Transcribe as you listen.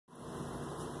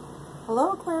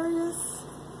Hello Aquarius,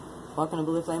 welcome to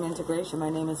Blue Flame Integration. My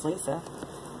name is Lisa.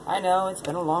 I know it's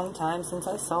been a long time since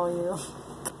I saw you.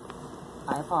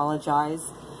 I apologize.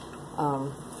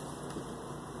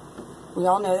 We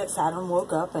all know that Saturn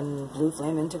woke up and Blue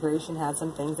Flame Integration had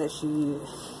some things that she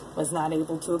was not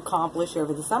able to accomplish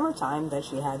over the summertime that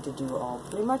she had to do all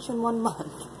pretty much in 1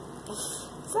 month.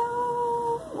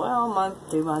 So, well, month,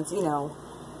 2 months, you know.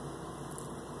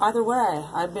 Either way,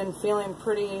 I've been feeling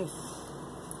pretty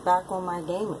back on my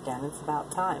game again. It's about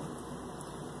time.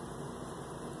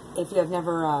 If you have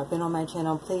never been on my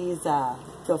channel, please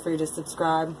feel free to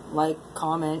subscribe, like,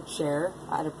 comment, share.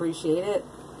 I'd appreciate it.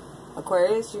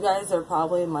 Aquarius, you guys are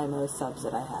probably my most subs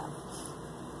that I have.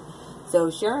 So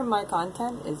sharing my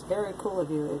content is very cool of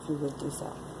you if you would do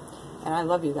so. And I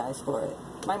love you guys for it.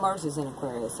 My Mars is in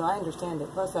Aquarius, so I understand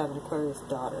it. Plus I have an Aquarius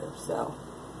daughter, so.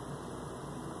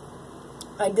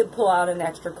 I did pull out an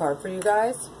extra card for you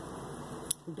guys.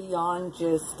 Beyond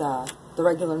just the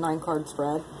regular 9-card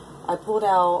spread, I pulled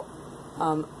out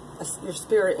your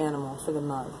spirit animal for the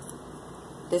month.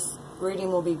 This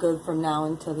reading will be good from now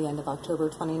until the end of October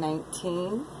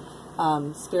 2019.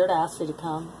 Spirit asked you to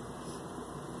come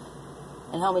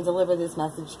and help me deliver this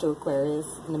message to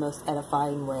Aquarius in the most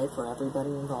edifying way for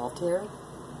everybody involved here.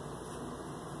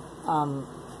 I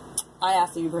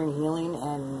ask that you bring healing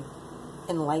and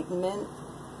enlightenment.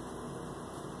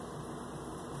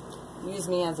 Use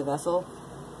me as a vessel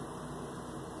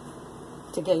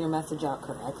to get your message out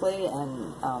correctly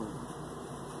and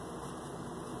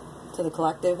to the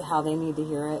collective how they need to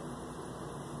hear it.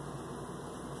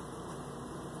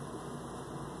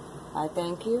 I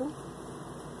thank you.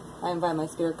 I invite my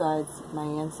spirit guides, my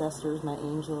ancestors, my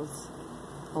angels,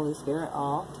 Holy Spirit,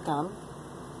 all to come.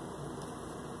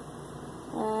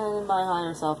 And my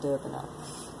higher self to open up.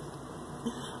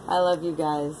 I love you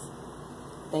guys.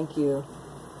 Thank you.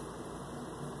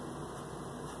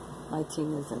 My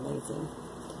team is amazing.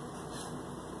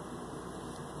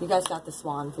 You guys got the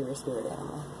swan for your spirit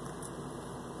animal.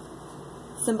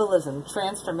 Symbolism,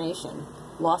 transformation,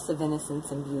 loss of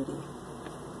innocence and beauty.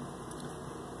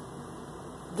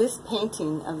 This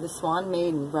painting of the Swan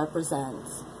Maiden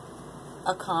represents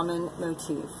a common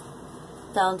motif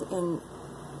found in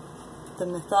the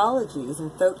mythologies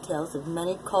and folk tales of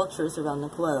many cultures around the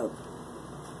globe.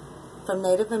 From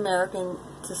Native American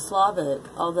to Slavic,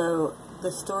 although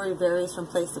the story varies from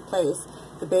place to place,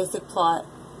 the basic plot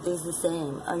is the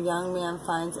same. A young man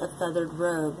finds a feathered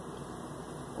robe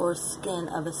or skin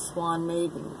of a swan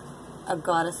maiden, a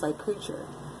goddess-like creature,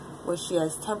 which she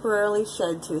has temporarily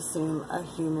shed to assume a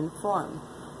human form.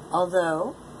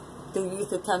 Although the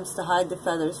youth attempts to hide the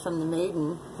feathers from the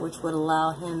maiden, which would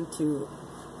allow him to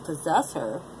possess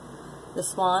her, the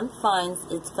swan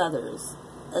finds its feathers,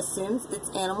 assumes its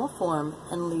animal form,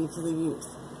 and leaves the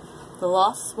youth. The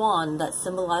lost swan that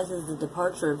symbolizes the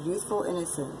departure of youthful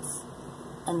innocence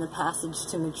and the passage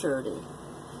to maturity.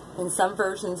 In some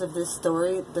versions of this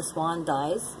story, the swan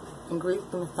dies. In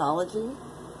Greek mythology,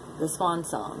 the swan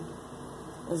song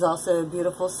is also a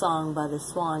beautiful song by the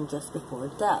swan just before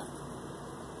death.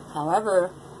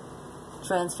 However,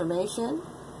 transformation,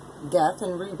 death,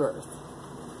 and rebirth.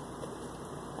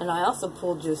 And I also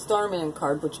pulled your Starman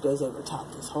card, which goes over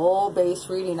top this whole base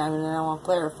reading. I mean, I want to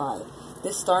clarify.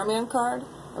 This Starman card,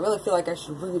 I really feel like I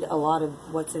should read a lot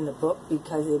of what's in the book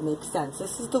because it makes sense.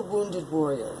 This is the Wounded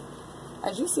Warrior.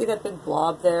 As you see that big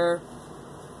blob there,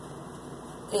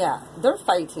 yeah, they're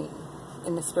fighting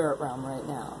in the spirit realm right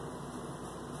now.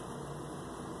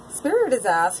 Spirit is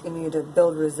asking you to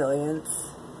build resilience.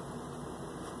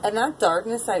 And that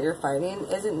darkness that you're fighting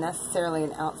isn't necessarily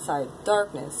an outside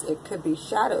darkness. It could be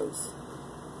shadows.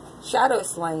 Shadow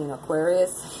slaying,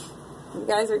 Aquarius. You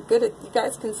guys are good at, you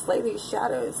guys can slay these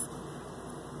shadows.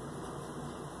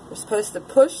 You're supposed to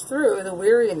push through the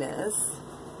weariness.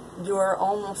 You're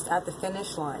almost at the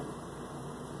finish line.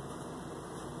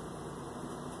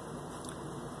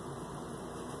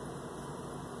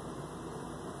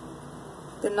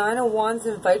 The Nine of Wands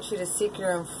invites you to seek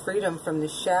your own freedom from the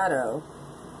shadow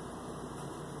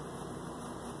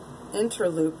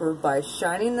interloper by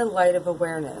shining the light of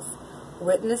awareness.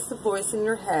 Witness the voice in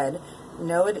your head.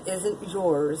 Know it isn't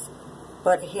yours,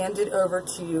 but handed over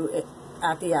to you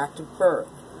at the act of birth.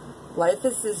 Life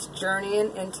is this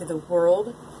journeying into the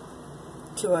world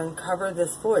to uncover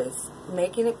this voice,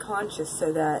 making it conscious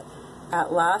so that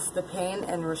at last the pain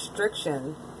and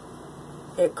restriction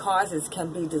it causes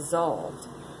can be dissolved.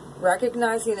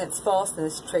 Recognizing its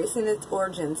falseness, tracing its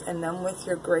origins, and then with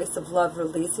your grace of love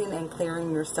releasing and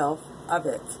clearing yourself of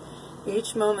it.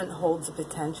 Each moment holds a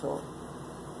potential.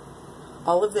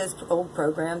 all of those old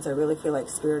programs, I really feel like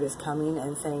Spirit is coming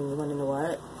and saying, you want to know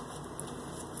what?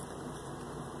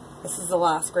 This is the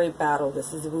last great battle.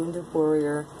 This is a wounded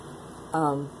warrior.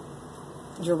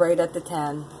 You're right at the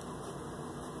 10.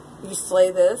 You slay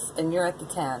this, and you're at the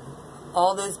 10.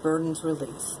 All those burdens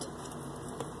released.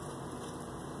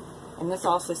 And this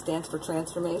also stands for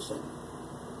transformation.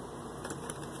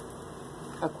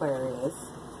 Aquarius.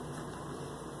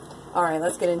 Alright,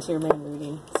 let's get into your main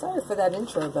reading. Sorry for that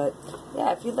intro, but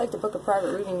yeah, if you'd like to book a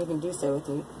private reading, you can do so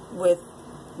with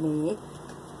me.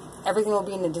 Everything will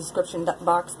be in the description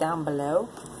box down below.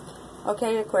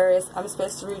 Okay, Aquarius, I'm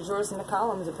supposed to read yours in the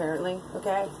columns, apparently.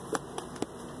 Okay.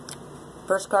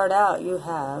 First card out, you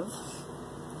have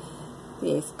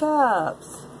the Ace of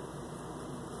Cups.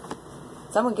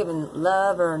 Someone giving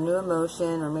love or a new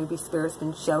emotion, or maybe Spirit's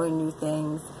been showing you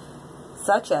things,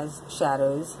 such as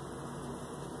shadows,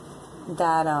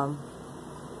 that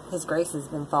His grace has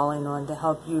been falling on to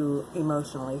help you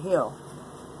emotionally heal.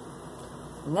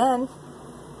 And then,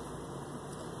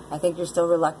 I think you're still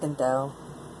reluctant, though.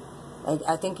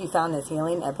 I think you found this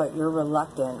healing, but you're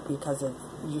reluctant because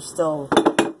you're still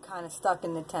kind of stuck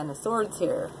in the 10 of Swords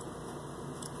here.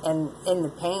 And in the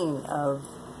pain of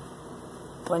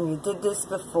when you did this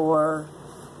before,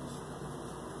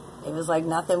 it was like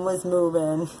nothing was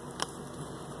moving.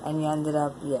 And you ended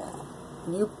up, yeah,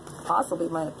 you possibly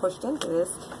might have pushed into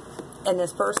this. And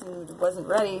this person wasn't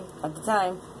ready at the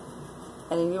time.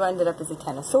 And then you ended up as a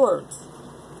 10 of Swords.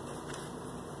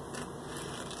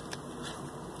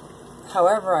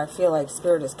 However, I feel like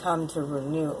Spirit has come to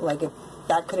renew. Like, if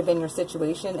that could have been your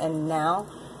situation, and now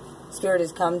Spirit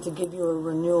has come to give you a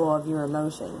renewal of your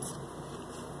emotions.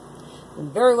 You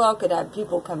very well could have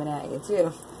people coming at you,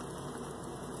 too.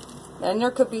 And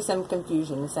there could be some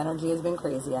confusion. This energy has been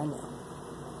crazy, I know.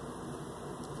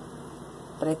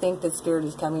 But I think that Spirit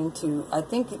is coming to... I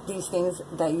think these things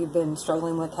that you've been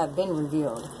struggling with have been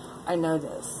revealed. I know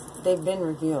this. They've been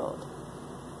revealed.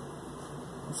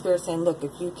 Spirit's saying, look,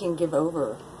 if you can give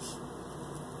over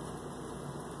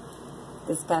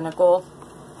this pentacle,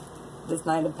 this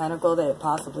Knight of Pentacles that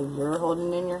possibly you're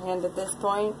holding in your hand at this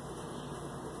point,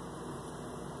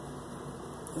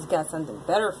 He's got something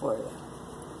better for you.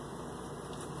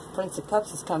 Prince of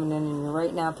Cups is coming in your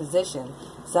right now position.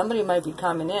 Somebody might be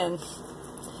coming in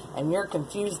and you're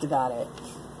confused about it.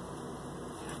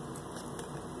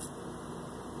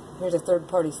 Here's a third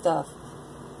party stuff.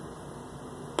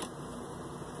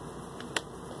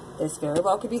 This very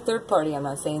well could be third party. I'm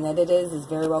not saying that it is. This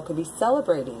very well could be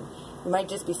celebrating. You might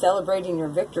just be celebrating your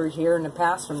victory here in the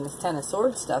past from this 10 of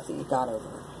Swords stuff that you got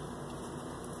over.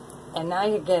 And now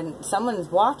you're getting, someone's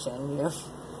watching you.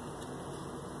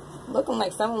 Looking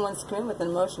like someone wants to come in with an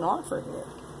emotional offer here.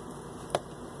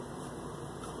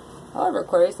 However,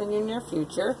 Aquarius, in your near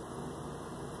future,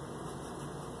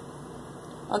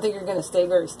 I don't think you're going to stay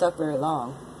stuck very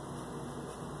long.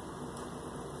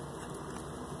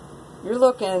 You're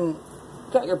looking,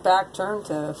 got your back turned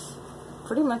to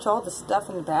pretty much all the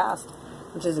stuff in the past,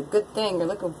 which is a good thing. You're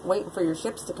looking, waiting for your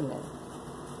ships to come in.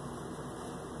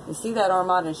 You see that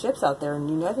armada of ships out there, and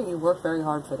you know that you work very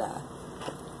hard for that.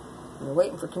 You're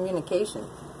waiting for communication.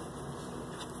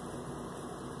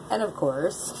 And of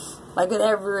course, like at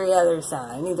every other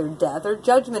sign, either death or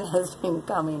judgment has been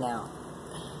coming out.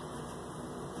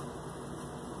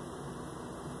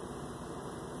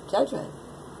 Judgment.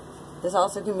 This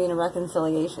also can mean a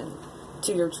reconciliation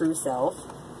to your true self,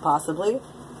 possibly.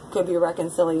 Could be a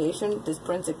reconciliation. This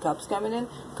Prince of Cups coming in.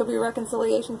 Could be a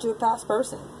reconciliation to a past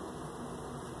person.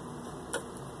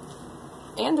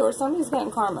 And or somebody's getting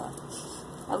karma.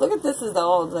 Now look at this as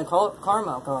the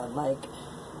karma card. Like,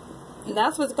 and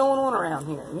that's what's going on around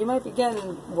here. You might be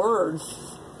getting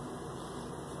words.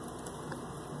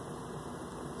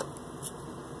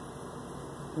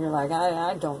 You're like,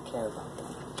 I don't care about that.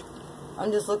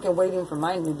 I'm just waiting for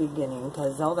my new beginning,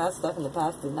 because all that stuff in the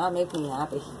past did not make me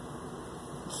happy.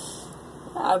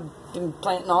 I've been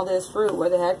planting all this fruit. Where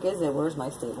the heck is it? Where's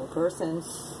my stable person?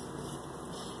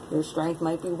 Your strength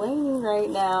might be waning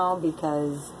right now,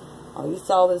 because all you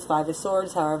saw was 5 of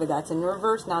Swords. However, that's in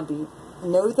reverse. Now,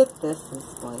 know that this is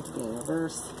going to be in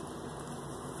reverse.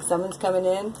 If someone's coming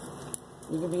in,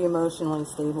 you can be emotionally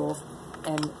stable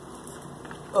and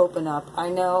open up. I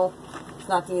know it's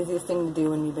not the easiest thing to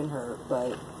do when you've been hurt,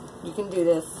 but you can do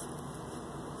this.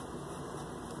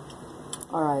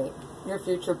 Alright, your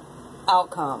future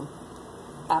outcome.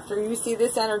 After you see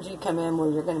this energy come in,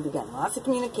 where you're going to be getting lots of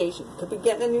communication, could be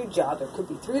getting a new job. There could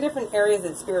be 3 different areas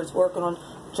that Spirit's working on.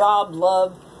 Job,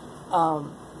 love,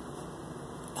 home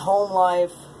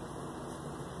life,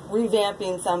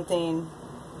 revamping something,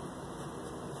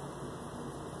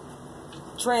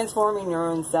 transforming your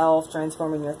own self,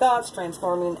 transforming your thoughts,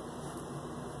 transforming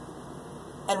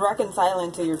and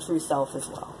reconciling to your true self as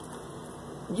well.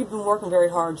 you've been working very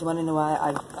hard. You want to know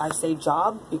why I say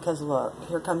job? Because look,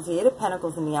 here comes the Eight of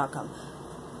Pentacles in the outcome.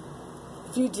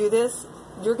 If you do this,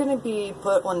 you're going to be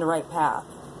put on the right path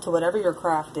to whatever your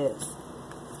craft is.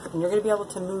 And you're going to be able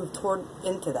to move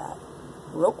into that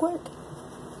real quick.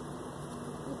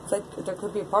 It's like there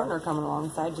could be a partner coming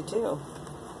alongside you too.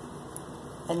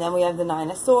 And then we have the Nine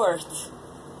of Swords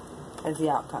as the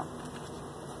outcome.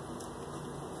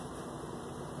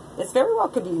 This very well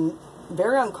could be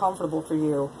very uncomfortable for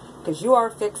you because you are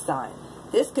a fixed sign.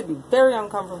 This could be very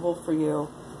uncomfortable for you.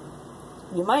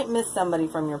 You might miss somebody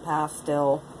from your past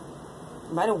still.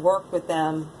 You might have worked with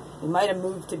them. You might have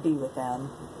moved to be with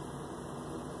them.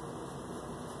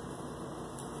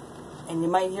 And you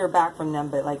might hear back from them,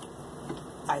 but like,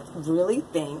 I really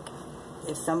think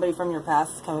if somebody from your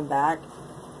past is coming back,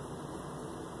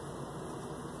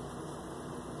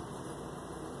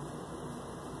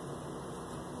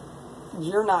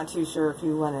 you're not too sure if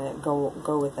you want to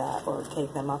go with that or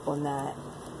take them up on that.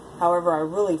 However, I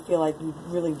really feel like you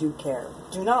really do care.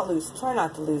 Try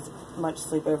not to lose much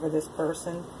sleep over this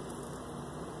person.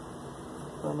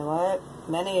 You know what?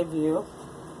 Many of you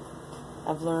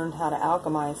have learned how to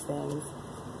alchemize things.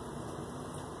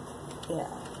 Yeah.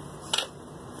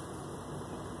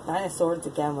 Nine of Swords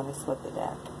again when I split the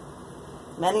deck.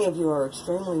 Many of you are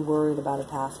extremely worried about a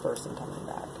past person coming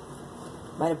back.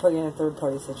 Might have put you in a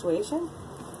third-party situation.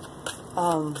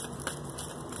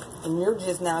 And you're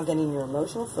just now getting your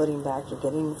emotional footing back. You're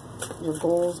getting your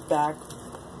goals back.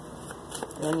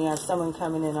 And then you have someone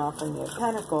coming in offering you a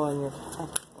pentacle and you're like,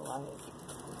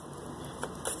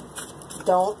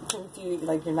 don't confuse,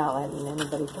 like you're not letting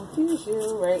anybody confuse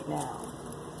you right now.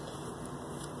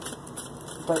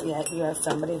 But yet you have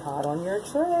somebody hot on your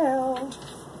trail.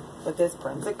 With this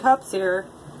Prince of Cups here.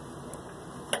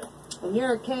 And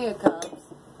you're a King of Cups.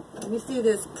 And you see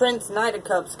this Prince Knight of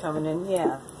Cups coming in.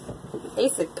 Yeah.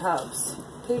 Ace of Cups.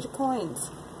 Page of Coins.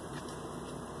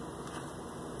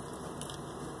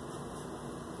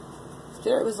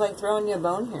 Spirit was like throwing you a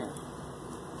bone here.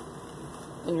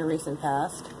 In your recent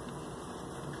past.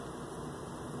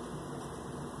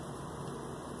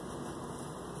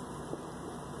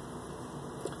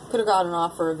 Could have got an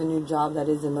offer of a new job that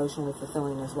is emotionally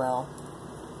fulfilling as well.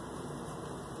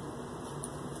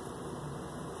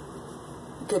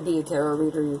 You could be a tarot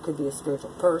reader, you could be a spiritual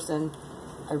person.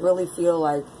 I really feel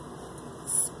like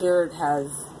Spirit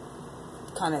has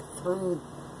kind of threw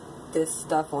this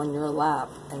stuff on your lap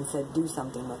and said, do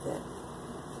something with it.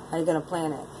 How are you going to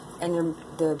plan it? And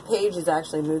the page is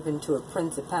actually moving to a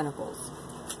Prince of Pentacles,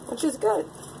 which is good.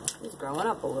 He's growing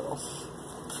up a little.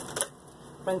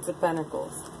 Prince of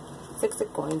Pentacles. Six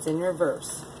of Coins in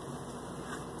reverse.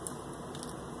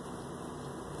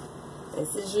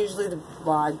 This is usually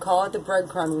well, I'd call it the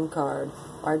breadcrumbing card,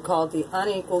 or I'd call it the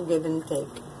unequal give and take.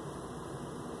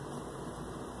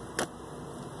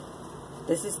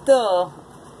 This is still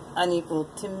unequal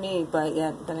to me, but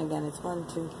yet, then again, it's 1,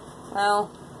 2. Well,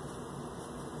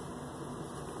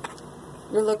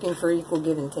 you're looking for equal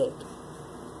give and take.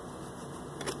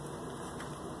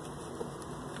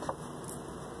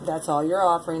 That's all you're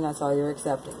offering, that's all you're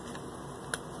accepting.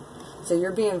 So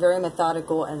you're being very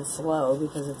methodical and slow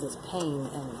because of this pain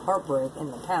and heartbreak in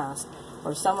the past,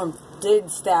 or someone did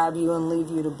stab you and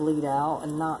leave you to bleed out,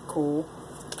 and not cool.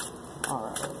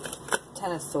 Alright.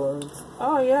 Ten of Swords.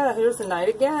 Oh yeah, here's the Knight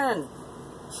again.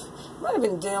 You might have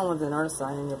been dealing with an earth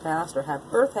sign in your past, or have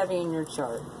earth heavy in your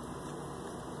chart.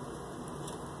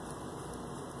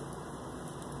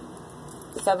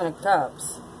 Seven of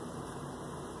Cups.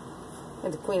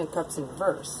 And the Queen of Cups in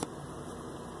reverse.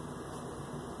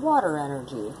 Water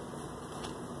energy.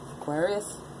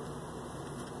 Aquarius.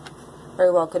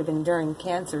 Very well could have been during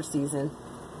Cancer season.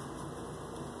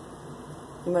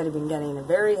 You might have been getting a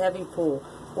very heavy pull.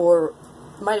 Or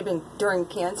it might have been during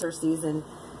Cancer season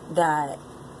that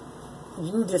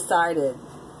you decided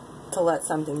to let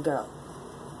something go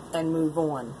and move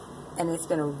on. And it's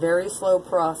been a very slow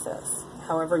process.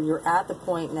 However, you're at the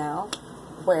point now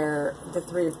where the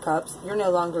Three of Cups, you're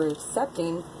no longer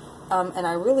accepting, and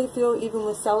I really feel even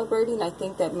with celebrating, I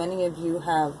think that many of you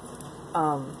have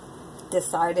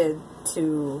decided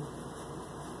to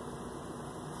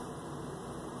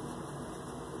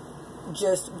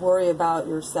just worry about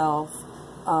yourself.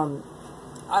 I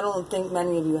don't think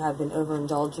many of you have been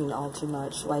overindulging all too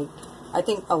much. Like, I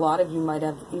think a lot of you might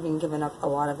have even given up a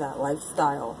lot of that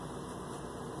lifestyle.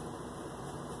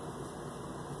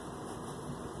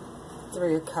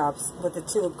 Three of Cups with the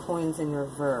Two of Coins in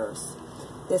reverse.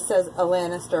 This says a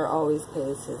Lannister always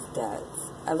pays his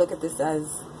debts. I look at this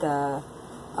as the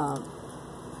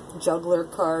juggler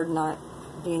card, not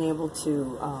being able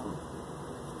to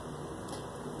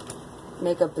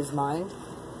make up his mind.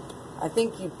 I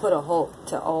think you put a halt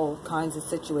to all kinds of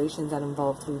situations that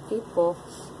involve three people.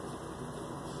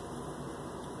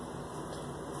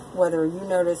 Whether you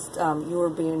noticed you were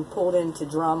being pulled into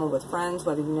drama with friends,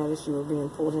 whether you noticed you were being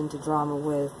pulled into drama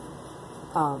with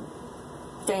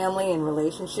family and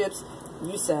relationships,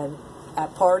 you said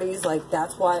at parties, like,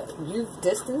 that's why you've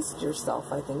distanced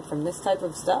yourself, I think, from this type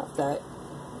of stuff that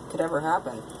could ever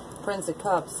happen. Prince of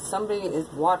Cups, somebody is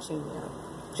watching you.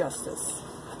 Justice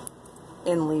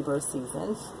in Libra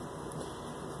season.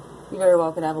 You very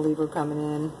well could have a Libra coming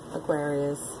in,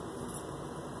 Aquarius.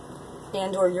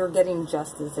 And or you're getting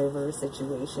justice over a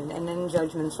situation. And then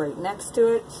Judgment's right next to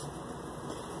it.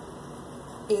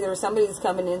 Either somebody's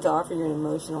coming in to offer you an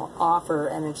emotional offer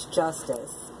and it's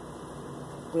justice.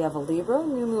 We have a Libra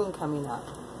new moon coming up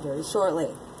very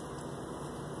shortly.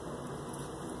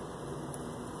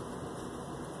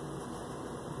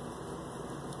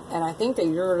 And I think that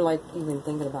you're, like, even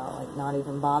thinking about, like, not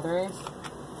even bothering.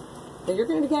 That you're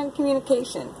going to be getting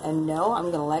communication. And no, I'm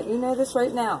going to let you know this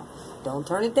right now. Don't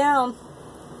turn it down.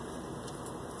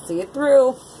 See it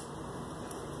through.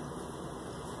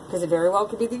 Because it very well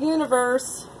could be the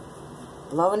universe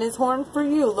blowing his horn for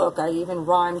you. Look, I even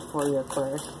rhymed for you,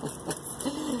 Aquarius.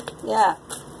 Yeah.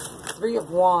 3 of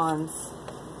Wands.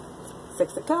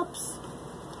 6 of Cups.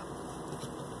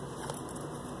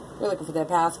 You're looking for that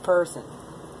past person.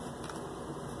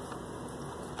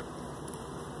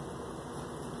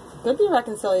 Could be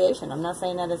reconciliation. I'm not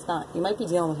saying that it's not. You might be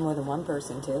dealing with more than one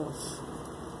person, too.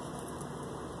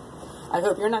 I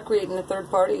hope you're not creating a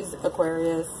third party's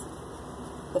Aquarius.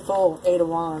 The full 8 of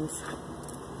Wands.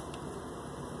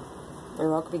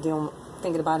 Very well could be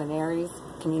thinking about an Aries,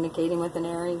 communicating with an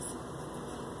Aries.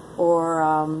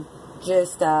 Or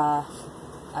just a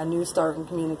new start in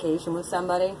communication with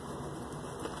somebody.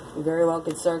 You very well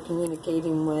could start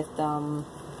communicating with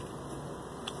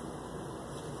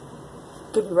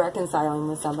could be reconciling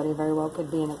with somebody. Very well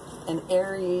could be an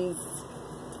Aries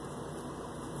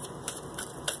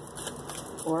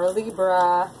or a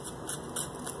Libra.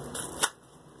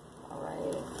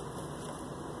 Alright.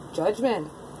 Judgment.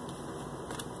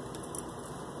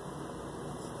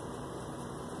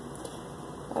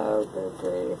 Oh, good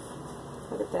grief.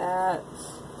 Look at that.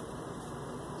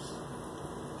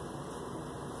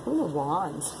 Queen of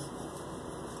Wands.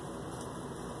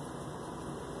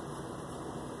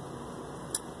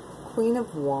 Queen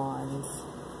of Wands.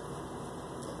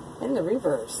 In the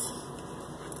reverse.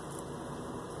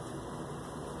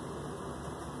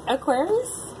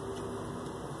 Aquarius?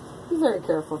 Be very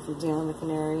careful if you're dealing with an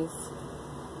Aries.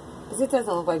 Because it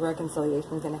doesn't look like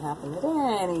reconciliation is going to happen at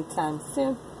any time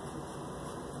soon.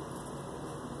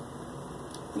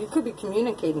 You could be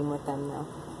communicating with them, though.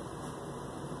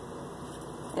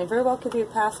 And it very well could be a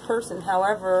past person.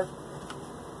 However,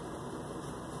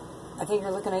 I think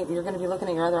you're going to be looking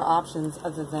at your other options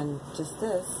other than just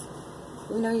this.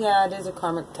 Even though, yeah, it is a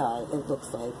karmic tie, it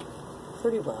looks like.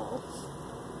 Pretty well.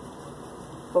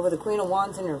 But with the Queen of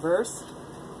Wands in reverse,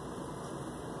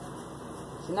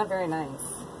 she's not very nice.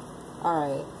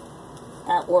 Alright.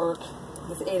 At work,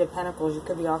 with 8 of Pentacles, you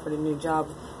could be offered a new job.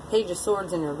 Page of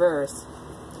Swords in reverse.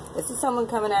 This is someone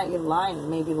coming at you lying,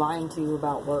 maybe lying to you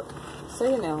about work, so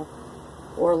you know,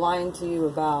 or lying to you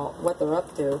about what they're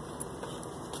up to.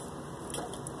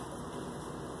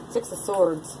 6 of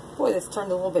Swords. Boy, this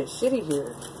turned a little bit shitty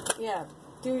here. Yeah,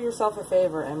 do yourself a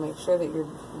favor and make sure that you're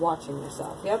watching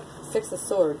yourself. Yep, 6 of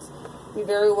Swords. You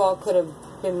very well could have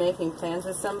been making plans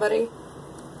with somebody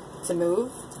to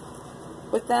move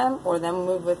with them, or them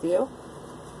move with you.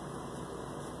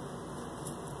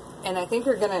 And I think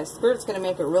Spirit's gonna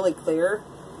make it really clear.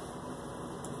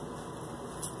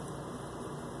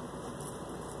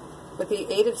 With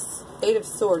the 8 of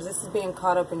Swords, this is being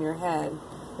caught up in your head.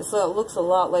 This looks a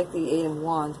lot like the 8 of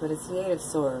Wands, but it's the 8 of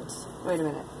Swords. Wait a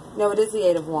minute. No, it is the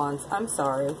 8 of Wands. I'm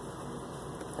sorry.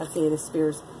 That's the 8 of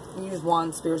Spears. You use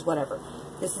Wands, Spears, whatever.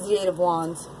 This is the 8 of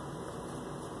Wands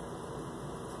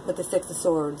with the 6 of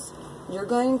Swords. You're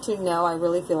going to know, I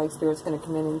really feel like Spirit's going to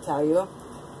come in and tell you,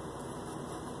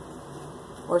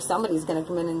 or somebody's going to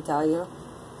come in and tell you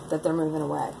that they're moving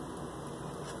away.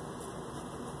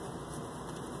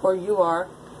 Or you're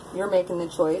making the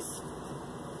choice.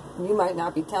 You might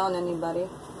not be telling anybody.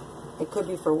 It could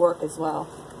be for work as well.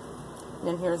 And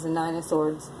then here's the 9 of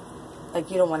Swords. Like,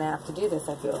 you don't want to have to do this,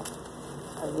 I feel.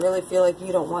 I really feel like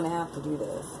you don't want to have to do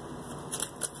this.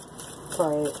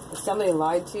 Right. If somebody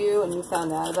lied to you and you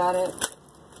found out about it,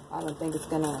 I don't think it's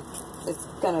gonna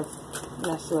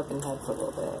mess you up in the head for a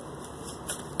little bit.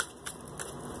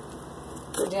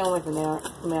 We're dealing with a male.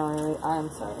 I'm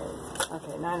sorry.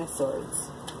 Okay, 9 of Swords.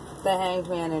 The Hanged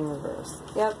Man in reverse.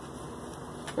 Yep.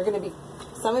 You're going to be,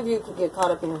 some of you could get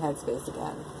caught up in your headspace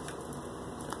again.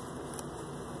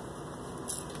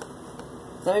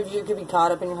 Some of you could be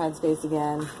caught up in your headspace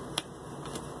again.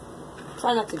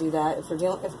 Try not to do that if you're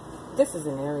dealing, if this is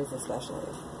in Aries especially.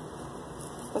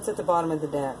 What's at the bottom of the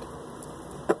deck?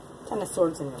 Ten of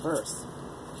Swords in reverse.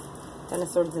 Ten of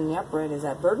Swords in the upright. Is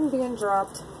that burden being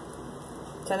dropped?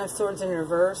 Ten of Swords in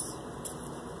reverse.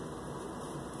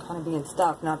 Kind of being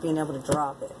stuck, not being able to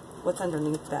drop it. What's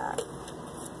underneath that?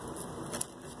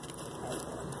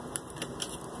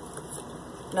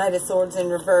 Knight of Swords in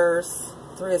reverse.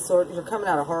 Three of Swords. You're coming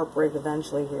out of heartbreak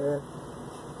eventually here.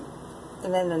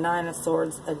 And then the Nine of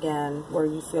Swords again, where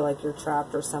you feel like you're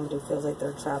trapped or somebody feels like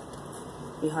they're trapped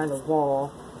behind a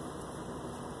wall.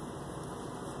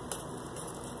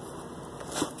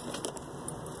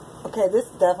 Okay, this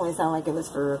definitely sounded like it was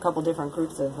for a couple different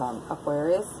groups of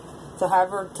Aquarius. So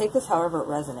however, take this however it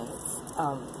resonates.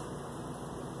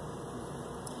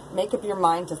 Make up your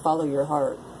mind to follow your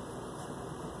heart.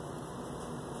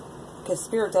 Because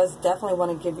Spirit does definitely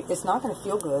want to give you, it's not going to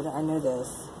feel good, I know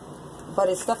this. But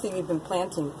it's stuff that you've been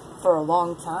planting for a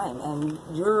long time. And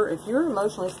if you're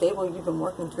emotionally stable, you've been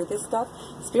working through this stuff,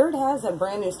 Spirit has a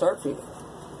brand new start for you.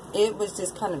 It was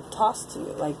just kind of tossed to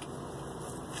you. Like,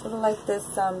 sort of like this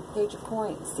Page of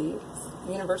Coins, see?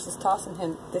 The universe is tossing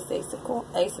him this Ace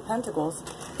of Pentacles.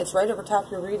 It's right over top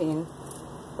of your reading.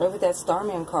 Right with that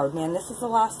Starman card. Man, this is the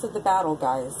last of the battle,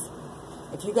 guys.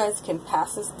 If you guys can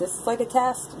pass this, this is like a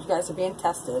test. You guys are being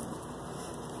tested.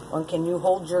 Or can you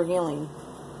hold your healing?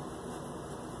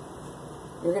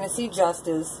 You're going to see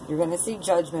justice. You're going to see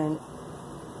judgment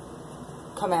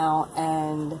come out.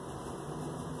 And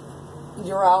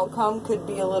your outcome could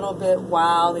be a little bit,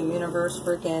 wow, the universe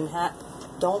freaking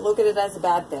don't look at it as a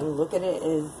bad thing. Look at it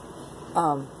as,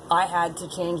 I had to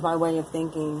change my way of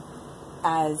thinking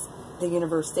as the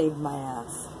universe saved my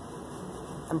ass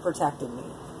and protected me.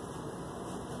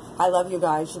 I love you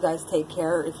guys. You guys take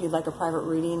care. If you'd like a private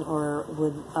reading or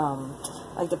would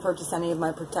like to purchase any of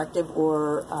my protective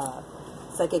or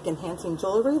psychic enhancing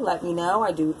jewelry, let me know.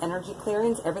 I do energy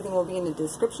clearings. Everything will be in the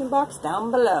description box down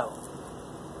below.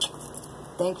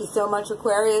 Thank you so much,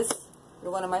 Aquarius.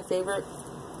 You're one of my favorite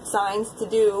signs to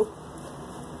do.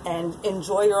 And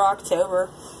enjoy your October.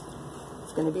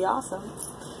 It's going to be awesome.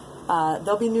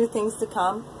 There'll be new things to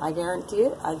come. I guarantee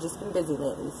it. I've just been busy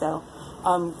lately. So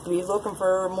be looking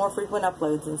for more frequent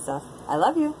uploads and stuff. I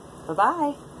love you.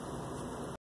 Bye-bye.